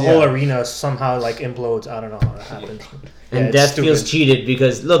decapitates- the whole yeah. arena somehow like implodes. I don't know how that happens. And it's Death stupid. feels cheated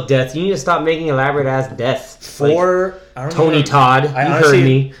because look, Death, you need to stop making elaborate ass deaths. Like, 4, I don't Tony remember. Todd, I you honestly- heard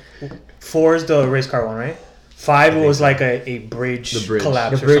me. 4 is the race car one, right? 5 think was so. like a bridge, The bridge.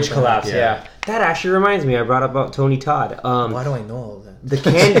 collapse. The or bridge something. collapse, Yeah. yeah. That actually reminds me. I brought up about Tony Todd. Why do I know all of that? The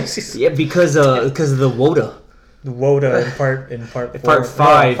can, yeah, because of the WOTA. Woda in part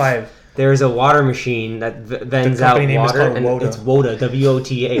five. There's a water machine that vents out water, and Woda. it's Woda,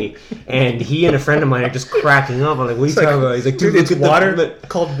 WOTA. And he and a friend of mine are just cracking up. I'm like, what are you talking about? He's like, dude, it's look at water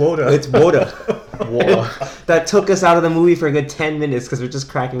called Woda. It's Woda. Whoa. That took us out of the movie for a good 10 minutes because we're just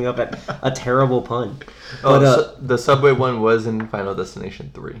cracking up at a terrible pun. But so the subway one was in Final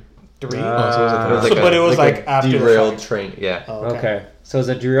Destination 3. 3? But it was like after the derailed fact. train. Yeah. Oh, okay. So is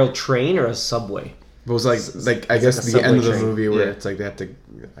it a derailed train or a subway? It was like I guess like a the end of the subway train. movie where Yeah. it's like they have to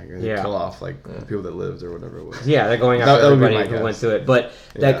kill off people that lived or whatever it was. Yeah, they're going That- after that would be everybody my who went guess. through it. But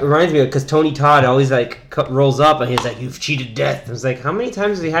that Yeah. reminds me because Tony Todd always rolls up and he's like, "You've cheated death." I was like, how many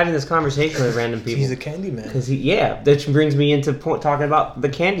times is he having this conversation with random people? He's a Candyman. Because that brings me into talking about the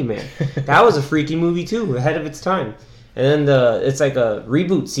Candyman. That was a freaky movie too, ahead of its time. And then it's like a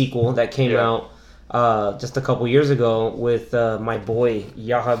reboot sequel that came out just a couple years ago with my boy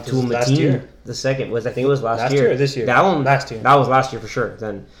Yahab This was last Mateen. year. The second was, I think it was last year or this year? That one Last year. That was last year for sure.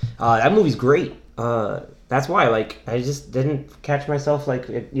 Then that movie's great. That's why I just didn't catch myself like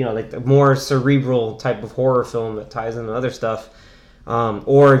the more cerebral type of horror film that ties into other stuff.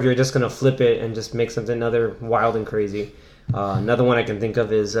 Or if you're just gonna flip it and just make something other wild and crazy. Another one I can think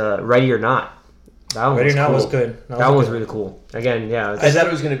of is Ready or Not. That one Ready or Not cool. was good. That one was good. really cool. Again, yeah. I thought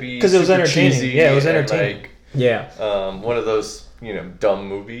it was gonna be because it was super entertaining. cheesy Yeah, it was and, entertaining. Yeah. one of those dumb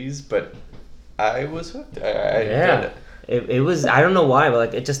movies, but I was hooked. I Yeah. did it. It was, I don't know why,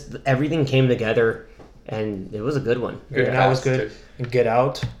 but it just, everything came together and it was a good one. Good That was cast, good. too. And Get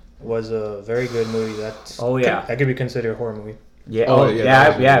Out was a very good movie. Oh, yeah. That could be considered a horror movie. Yeah. Oh, Oh, yeah, yeah. that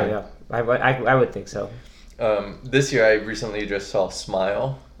was Yeah. really Yeah. I would think so. This year, I recently just saw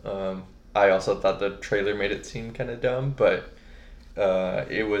Smile. I also thought the trailer made it seem kind of dumb, but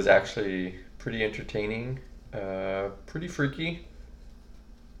it was actually pretty entertaining, pretty freaky,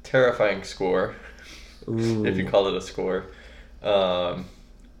 terrifying score, Ooh. if you call it a score.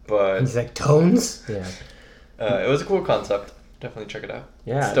 But He's like, tones? Yeah. it was a cool concept. Definitely check it out.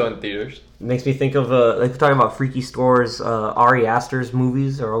 Yeah. It's still in theaters. Makes me think of, like, talking about freaky scores, Ari Aster's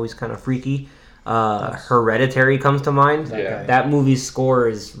movies are always kind of freaky. Hereditary comes to mind. Yeah. That movie's score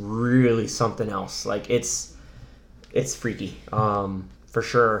is really something else. Like, it's freaky, for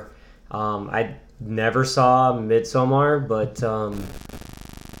sure. I never saw Midsommar, but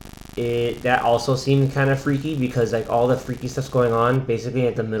that also seemed kind of freaky because like all the freaky stuff's going on basically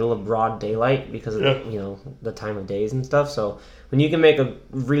at the middle of broad daylight because of the time of days and stuff. So when you can make a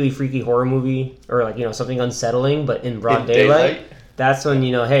really freaky horror movie or like something unsettling but in broad daylight, that's when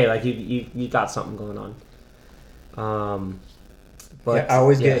hey, like you got something going on. But yeah, I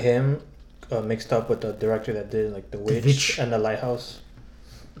always get him mixed up with the director that did like The Witch and The Lighthouse.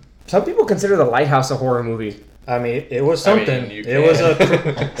 Some people consider The Lighthouse a horror movie. I mean, it was something. you It was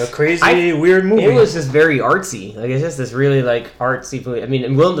a crazy, weird movie. It was just very artsy. Like it's just this really like artsy movie. I mean,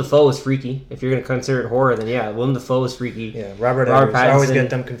 and Willem Dafoe is freaky. If you're gonna consider it horror, then yeah, Willem Dafoe is freaky. Yeah, Robert Eggers. I always Pattinson. get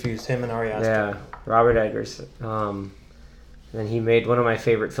them confused. Him and Ari Aster. Yeah, Robert Eggers. Then he made one of my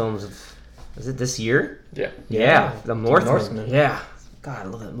favorite films of. Was it this year? Yeah. Yeah, The Northman. Northman. Yeah, God, I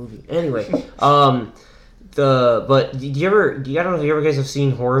love that movie. Anyway, but do you ever? I don't know if you ever guys have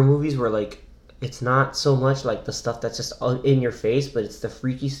seen horror movies where like. It's not so much like the stuff that's just in your face, but it's the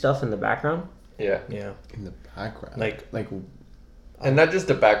freaky stuff in the background. Yeah. Yeah. In the background, Like, And not just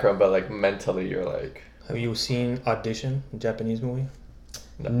the background, but like mentally, you're like, have you seen Audition, a Japanese movie?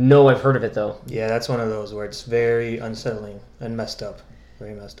 No, I've heard of it though. Yeah, that's one of those where it's very unsettling and messed up.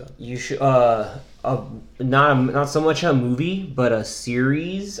 Very messed up. You should not so much a movie, but a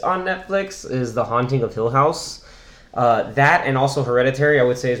series on Netflix is The Haunting of Hill House. That and also Hereditary, I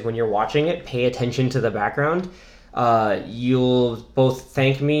would say, is when you're watching it, pay attention to the background. You'll both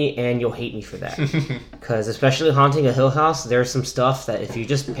thank me and you'll hate me for that. Because especially Haunting a Hill House, there's some stuff that if you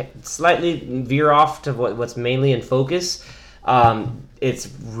just slightly veer off to what's mainly in focus, it's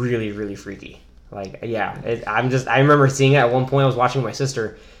really, really freaky. Like, yeah, I remember seeing it at one point. I was watching with my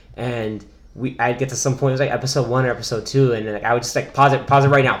sister, and I'd get to some point, it was like episode 1 or episode 2, and like I would just like pause it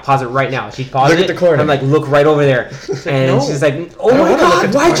right now. She'd pause Look it. at the corner. I'm like, look right over there, and No. she's like, oh I don't my wanna look god,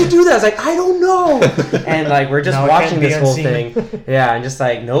 at the why'd you corner. do that? I was like, I don't know. And like we're just Now it watching can't be this whole unseen. thing, yeah, and just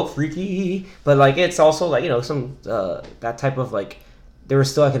like nope, freaky. But like it's also like some that type of like there was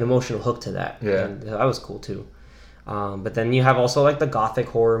still like an emotional hook to that. Yeah. And that was cool too. But then you have also like the gothic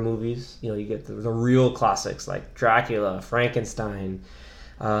horror movies. You get the real classics like Dracula, Frankenstein.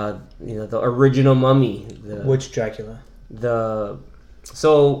 The original Mummy. Which Dracula?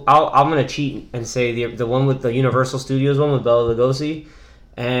 So I'm gonna cheat and say the one with the Universal Studios one with Bela Lugosi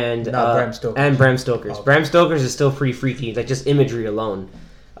and Not Bram Stoker's. and Bram Stoker's. Oh. Bram Stoker's is still pretty freaky, like just imagery alone.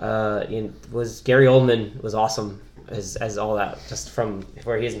 was Gary Oldman was awesome as all that, just from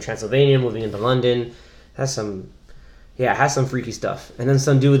where he is in Transylvania, moving into London. Has some freaky stuff. And then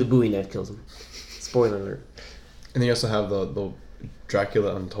some dude with a Bowie knife kills him. Spoiler alert. And then you also have the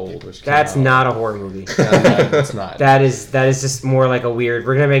Dracula Untold, which that's not a horror movie. That's not. That is just more like a weird.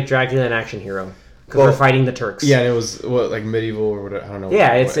 We're gonna make Dracula an action hero because we're fighting the Turks. Yeah, and it was like medieval or whatever. I don't know.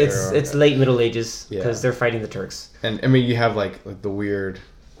 Yeah, it's late Middle Ages because they're fighting the Turks. And I mean, you have like the weird.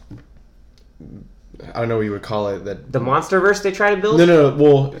 I don't know what you would call it. That the MonsterVerse they try to build. No.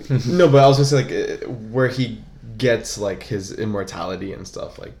 Well, no, but I was gonna say like where he gets like his immortality and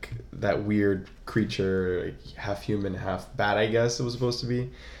stuff, like that weird creature, like, half human, half bat. I guess it was supposed to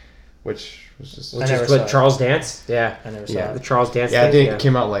be, which was just. Which is what Charles Dance. Yeah, I never saw the Charles Dance. Yeah, I thing, think it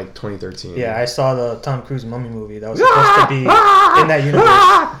came out like 2013. Yeah, I saw the Tom Cruise Mummy movie. That was supposed to be in that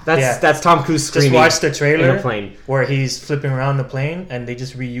universe. That's Tom Cruise screaming. Just watch the trailer in a plane where he's flipping around the plane, and they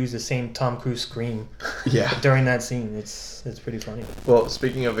just reuse the same Tom Cruise scream. Yeah. During that scene, it's pretty funny. Well,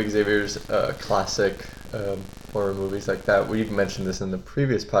 speaking of Xavier's classic horror movies like that, we've mentioned this in the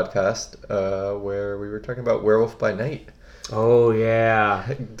previous podcast where we were talking about Werewolf by Night. Oh yeah,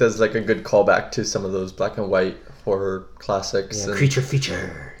 It does like a good callback to some of those black and white horror classics. yeah, and, creature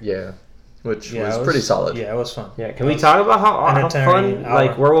feature. Yeah, which Yeah, was it was pretty solid. Yeah, it was fun. Yeah, can we talk about how fun hour.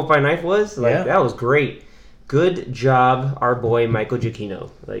 like Werewolf by Night was? Like Yeah. that was great. Good job, our boy Michael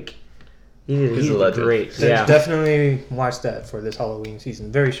Giacchino. Like he's a legend. great. Yeah. Definitely watch that for this Halloween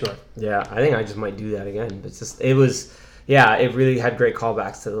season. Very short. Yeah, I think I just might do that again. It really had great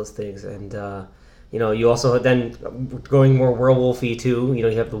callbacks to those things, and you also then going more werewolfy too. You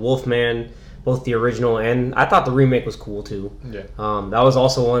have the Wolfman, both the original and I thought the remake was cool too. Yeah. That was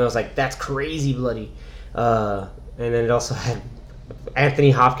also one I was like, that's crazy bloody, and then it also had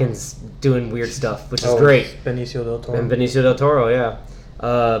Anthony Hopkins doing weird stuff, which is great. Benicio del Toro. And Benicio del Toro, yeah.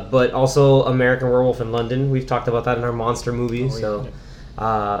 But also American Werewolf in London. We've talked about that in our monster movies.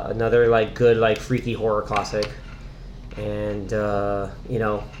 Another like good like freaky horror classic. And I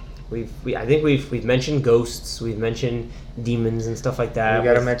think we've mentioned ghosts. We've mentioned demons and stuff like that. We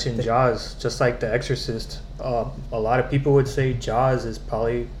gotta mention Jaws, just like The Exorcist. A lot of people would say Jaws is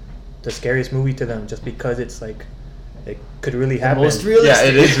probably the scariest movie to them, just because it's like it could really happen. Most realistic. Yeah,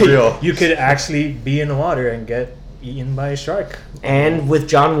 it is real. You could actually be in the water and get eaten by a shark. And with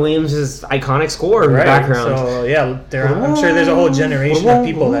John Williams' iconic score in the background. So yeah, I'm sure there's a whole generation of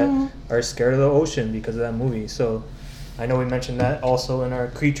people that are scared of the ocean because of that movie. So I know we mentioned that also in our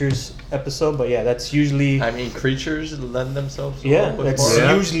creatures episode, but yeah, that's usually I mean, creatures lend themselves. that's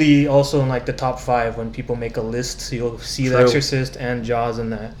usually also in like the top 5 when people make a list. So you'll see The Exorcist and Jaws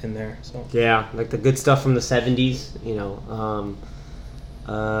in there. So yeah, like the good stuff from the 70s.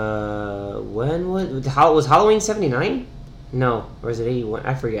 When was Halloween 79? No, or is it 81?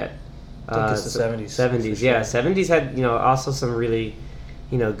 I forget. I think it's the 70s. 70s, sure. yeah. 70s had also some really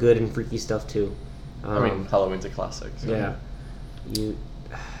good and freaky stuff too. I mean, Halloween's a classic. So. Yeah.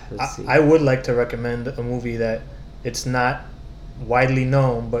 Let's see. I would like to recommend a movie that it's not widely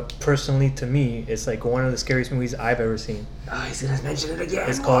known, but personally to me, it's like one of the scariest movies I've ever seen. Oh, he's gonna mention it again.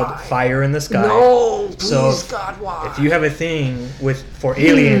 It's called Fire in the Sky. No, please, So, God, why? If you have a thing for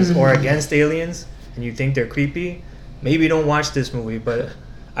aliens or against aliens, and you think they're creepy, maybe don't watch this movie. But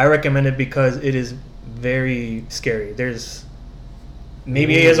I recommend it because it is very scary. There's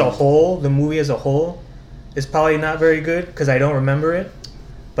maybe as a whole, the movie as a whole is probably not very good because I don't remember it.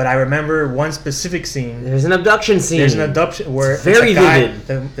 But I remember one specific scene. There's an abduction scene. There's an abduction where it's very vivid.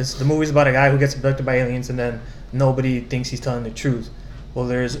 The movie's about a guy who gets abducted by aliens, and then nobody thinks he's telling the truth. Well,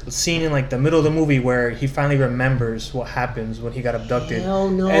 there's a scene in like the middle of the movie where he finally remembers what happens when he got abducted. Hell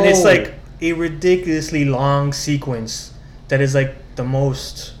no. And it's like a ridiculously long sequence that is like the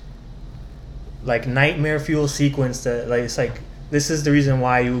most like nightmare fuel sequence that like it's like. This is the reason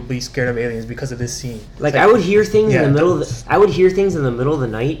why you would be scared of aliens because of this scene. Like I would hear things in the middle. I would hear things in the middle of the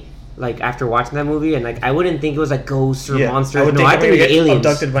night, like after watching that movie, and like I wouldn't think it was like ghosts or monsters. I think it was aliens.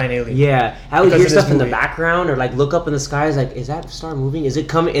 Abducted by an alien. Yeah, I would hear stuff in the background or like look up in the sky. Like, is that star moving? Is it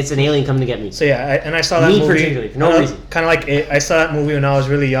coming? It's an alien coming to get me. So yeah, and I saw that movie particularly for no reason. Kind of like I saw that movie when I was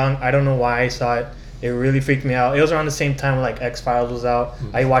really young. I don't know why I saw it. It really freaked me out. It was around the same time when like X-Files was out.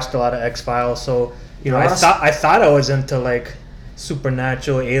 I watched a lot of X-Files, so I thought I was into like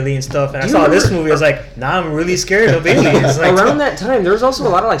supernatural alien stuff, and I saw this movie. I was like, I'm really scared of aliens. Like, around that time, there was also a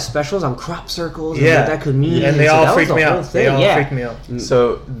lot of like specials on crop circles and what that could mean, and they all freaked me out. Freaked me out.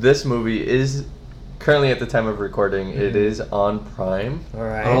 So this movie is currently at the time of recording. It is on Prime. All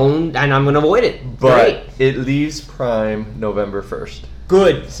right, and I'm gonna avoid it. But it leaves Prime November 1st.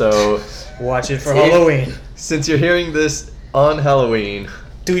 Good. So watch it for Halloween. Since you're hearing this on Halloween,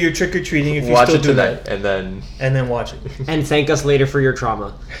 do your trick or treating if you Watch still it do tonight, that, and then watch it. And thank us later for your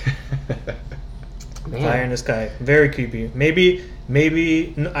trauma. Fire in the sky, very creepy. Maybe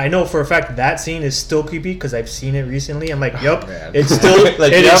I know for a fact that scene is still creepy because I've seen it recently. I'm like, yup, man. it's still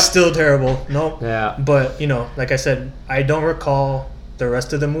Like, it yep. is still terrible. No, Yeah. but like I said, I don't recall the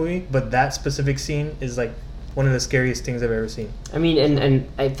rest of the movie, but that specific scene is like one of the scariest things I've ever seen. I mean, and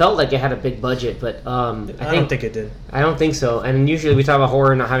I felt like it had a big budget, but I don't think it did. I don't think so. And usually we talk about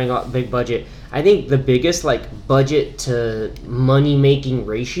horror not having a big budget. I think the biggest like budget to money making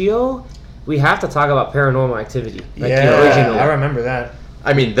ratio, we have to talk about Paranormal Activity, like the original. I remember that.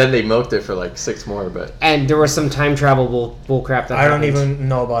 I mean, then they milked it for like 6 more, but And there was some time travel bull crap that I don't happened. even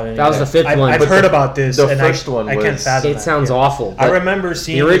know about it. That was the fifth one. I've but heard about this. the and first I, one I can't was- fathom It that, sounds yeah. awful. I but remember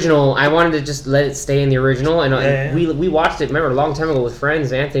seeing the original. I wanted to just let it stay in the original, and Yeah. we watched it. Remember a long time ago with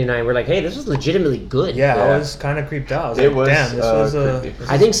friends. Anthony and I were like, "Hey, this was legitimately good." Yeah, Yeah. I was kind of creeped out. I was It like, was, damn, this was creepy.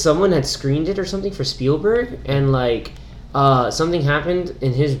 I think someone had screened it or something for Spielberg, and like something happened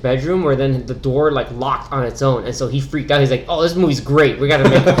in his bedroom where then the door like locked on its own, and so he freaked out. He's like, "Oh, this movie's great. We got to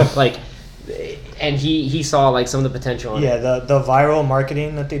make like," and he saw like some of the potential. In it. the viral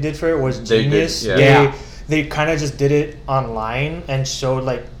marketing that they did for it was They did, genius. yeah. Yeah. They kind of just did it online and showed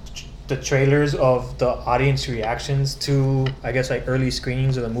like the trailers of the audience reactions to, I guess, like early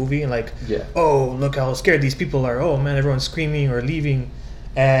screenings of the movie, and like, Yeah. oh, look how scared these people are. Oh man, everyone's screaming or leaving,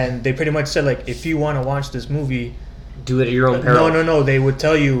 and they pretty much said like, if you want to watch this movie, Do it at your own peril. no. They would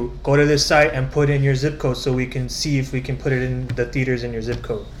tell you, go to this site and put in your zip code so we can see if we can put it in the theaters in your zip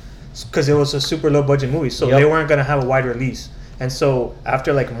code. Because it was a super low budget movie, so Yep. they weren't gonna have a wide release. And so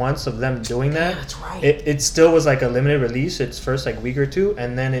after like months of them doing that, that's right. it still was like a limited release its first like week or two,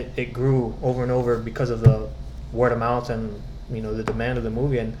 and then it grew over and over because of the word of mouth and the demand of the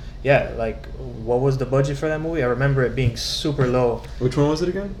movie. And yeah, like, what was the budget for that movie? I remember it being super low. Which one was it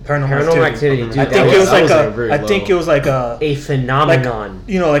again? Paranormal Activity, dude. I that think it was that like was, a. very I think it low. was like a. a phenomenon.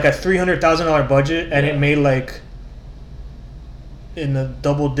 Like a $300,000 budget, and it made like in the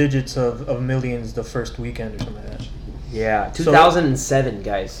double digits of millions the first weekend or something like that. Yeah, 2007,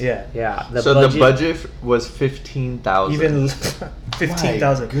 guys. Yeah. yeah. the budget was 15,000. Even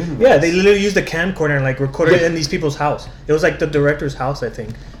 15,000. My goodness. Yeah, they literally used a camcorder and like recorded it in these people's house. It was like the director's house, I think.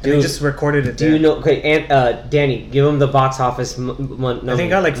 And they Dude, just recorded it. Do there. you know? Okay, and Danny, give him the box office. I think it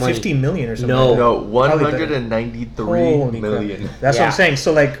got like money. 50 million or something. No. like that. No, Probably better. 193 Holy million. crap. That's what Yeah. I'm saying.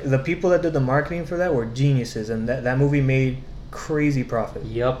 So like the people that did the marketing for that were geniuses, and that movie made crazy profit.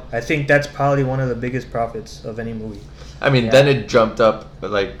 Yep. I think that's probably one of the biggest profits of any movie. I mean, Yeah. then it jumped up,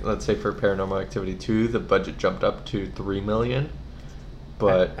 like, let's say for Paranormal Activity 2, the budget jumped up to 3 million.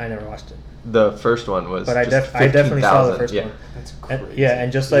 But I never watched it, the first one was but I just definitely saw the 15,000. first Yeah. one. That's And, crazy. yeah,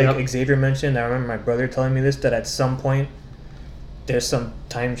 and just like Yep. Xavier mentioned, I remember my brother telling me this, that at some point there's some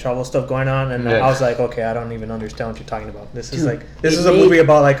time travel stuff going on, and Yeah. I was like, okay, I don't even understand what you're talking about. This is Dude, like this it is a made- movie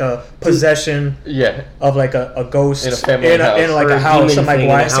about like a possession Yeah. of like a ghost In a family house. in like Or a a house. demon I'm like, thing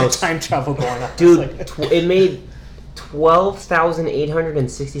why in a is there house. time travel going on? It's Dude, like- it made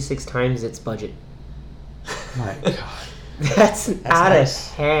 12,866 times its budget. My God. That's out nice.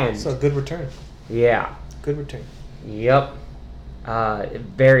 of hand. it's a good return. Yeah. Good return. Yep.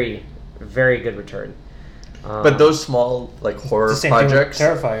 Very, very good return. But those small, like, horror The same projects.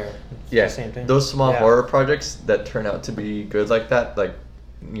 thing with Terrifier. Yeah, The same thing. those small Yeah. horror projects that turn out to be good like that, like,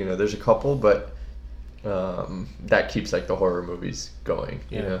 there's a couple, but that keeps, like, the horror movies going,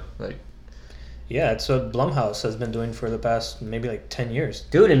 you Yeah. know? Like, Yeah, it's what Blumhouse has been doing for the past maybe like 10 years.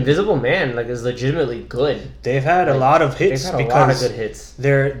 Dude, Invisible Man is legitimately good. They've had a Like, lot of hits They've had a because lot of good hits.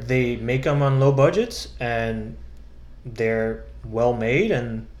 they make them on low budgets and they're well made,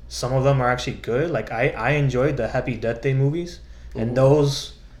 and some of them are actually good. Like I enjoyed the Happy Death Day movies, and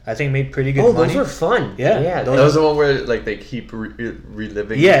those I think made pretty good Oh, money. those were fun. Yeah, yeah. those- that was the one where, like, they keep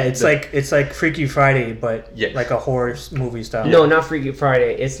reliving. Yeah, it's the- like Freaky Friday, but Yeah. like a horror movie style. No, not Freaky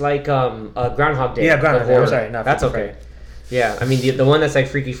Friday. It's like Groundhog Day. Yeah, Groundhog but Day. I'm horror. sorry, not That's Freaky okay. Friday. Yeah, I mean the one that's like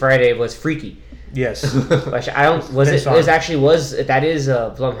Freaky Friday was Freaky. Yes. Which I don't was Vince it? It was Vaughn. actually that is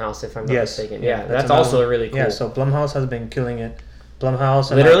Blumhouse if I'm not Yes. mistaken. Yeah, that's another also one. really cool. Yeah, so Blumhouse has been killing it.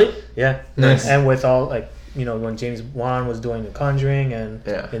 Blumhouse. And Literally? like- yeah. Nice. And with all, like, when James Wan was doing The Conjuring and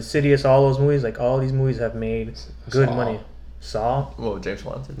Yeah. Insidious, all those movies, like, all these movies have made good Saw. money. Saw? Well, James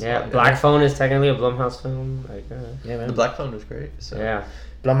Wan's in Yeah, Saw, Black Phone is technically a Blumhouse film. Like, Yeah, man. The Black Phone was great. So. yeah.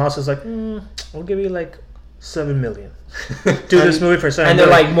 Blumhouse is like, we'll give you like 7 million. Do this movie for 7 and they're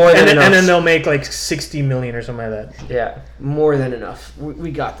million. like, more than and then, enough. And then they'll make like 60 million or something like that. Yeah, more than enough.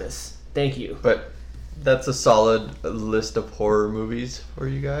 We got this. Thank you. But that's a solid list of horror movies for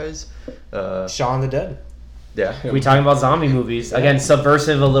you guys. Shaun the Dead. Yeah. We talking about zombie movies again,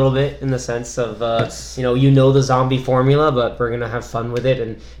 subversive a little bit in the sense of the zombie formula, but we're gonna have fun with it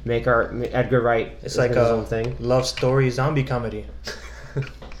and make our Edgar Wright. It's like his a own thing. love story zombie comedy.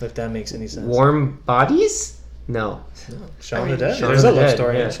 If that makes any sense. Warm Bodies? No. Shaun of the Dead. Shaun There's of a the love Dead,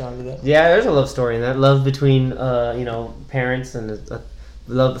 story yeah. in Shaun of the Dead. Yeah, there's a love story in that. Love between parents and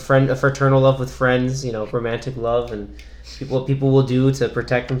a fraternal love with friends. Romantic love and what people will do to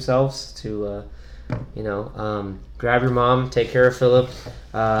protect themselves. To grab your mom, take care of Philip,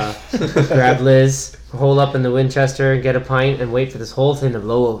 grab Liz, hole up in the Winchester, get a pint, and wait for this whole thing to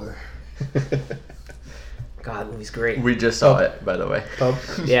blow over. God, that movie's great. We just saw it, by the way.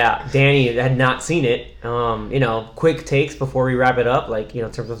 Yeah, Danny had not seen it. Quick takes before we wrap it up,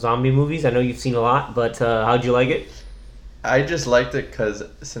 in terms of zombie movies. I know you've seen a lot, but how'd you like it? I just liked it because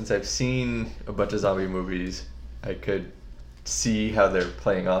since I've seen a bunch of zombie movies, I could see how they're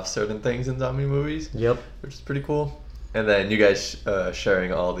playing off certain things in zombie movies. Yep. Which is pretty cool. And then you guys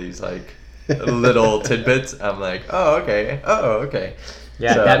sharing all these little tidbits. I'm like, oh okay.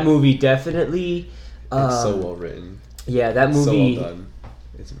 Yeah, So- that movie definitely. It's so well written. Yeah, that So movie well done.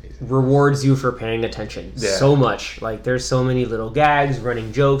 It's amazing. rewards you for paying attention Yeah. so much. There's so many little gags,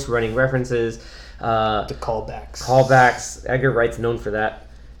 running jokes, running references, The callbacks. callbacks. Edgar Wright's known for that,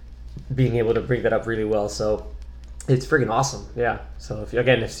 being able to bring that up really well. So it's freaking awesome. Yeah. So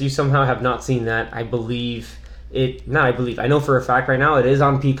if you somehow have not seen that, I believe it. Not I believe. I know for a fact right now it is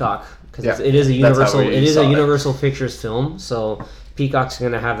on Peacock because Yeah, it is a that's how Universal. we It is saw a it. Universal Pictures film. So Peacock's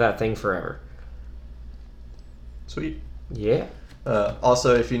gonna have that thing forever. Sweet. Yeah.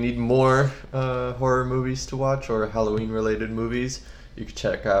 Also, if you need more horror movies to watch or Halloween-related movies, you can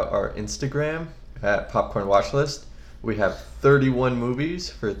check out our Instagram at Popcorn Watchlist. We have 31 movies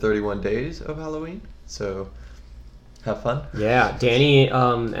for 31 days of Halloween, so have fun. Yeah, Danny,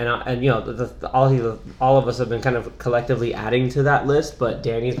 all of us have been kind of collectively adding to that list, but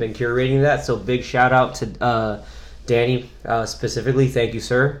Danny's been curating that. So big shout out to Danny specifically. Thank you,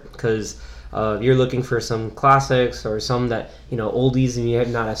 sir, because you're looking for some classics or some that oldies and you have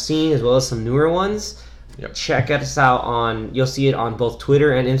not have seen, as well as some newer ones. Yep. Check us out you'll see it on both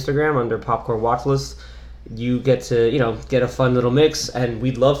Twitter and Instagram under Popcorn Watchlist. You get to get a fun little mix, and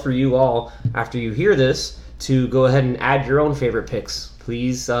we'd love for you all after you hear this to go ahead and add your own favorite picks.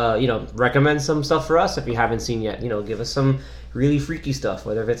 Please, recommend some stuff for us if you haven't seen yet. Give us some really freaky stuff,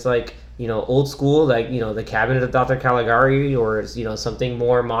 whether if it's old school, the Cabinet of Dr. Caligari, or it's, something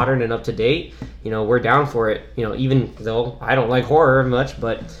more modern and up to date. We're down for it. Even though I don't like horror much,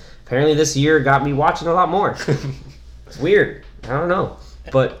 but apparently this year got me watching a lot more. It's weird. I don't know,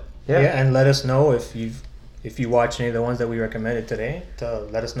 but Yeah, and let us know if you watch any of the ones that we recommended today. To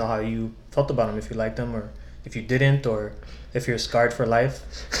let us know how you felt about them, if you liked them or if you didn't, or if you're scarred for life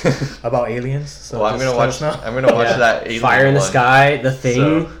about aliens. So Well, I'm just gonna let watch. us know. I'm gonna watch Yeah. that alien Fire in the one. Sky, The Thing,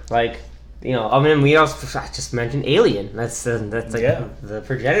 So- we also I just mentioned Alien. That's Yeah. the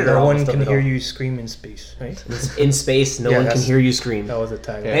progenitor. No one almost of can it hear all. you scream in space, right? In space. No Yeah, one can that's- hear you scream. That was the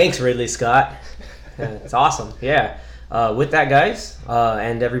tag. Yeah. Thanks, Ridley Scott. It's awesome. Yeah. With that, guys,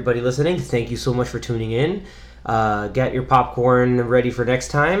 and everybody listening, thank you so much for tuning in. Get your popcorn ready for next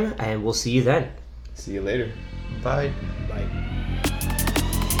time, and we'll see you then. See you later. Bye. Bye.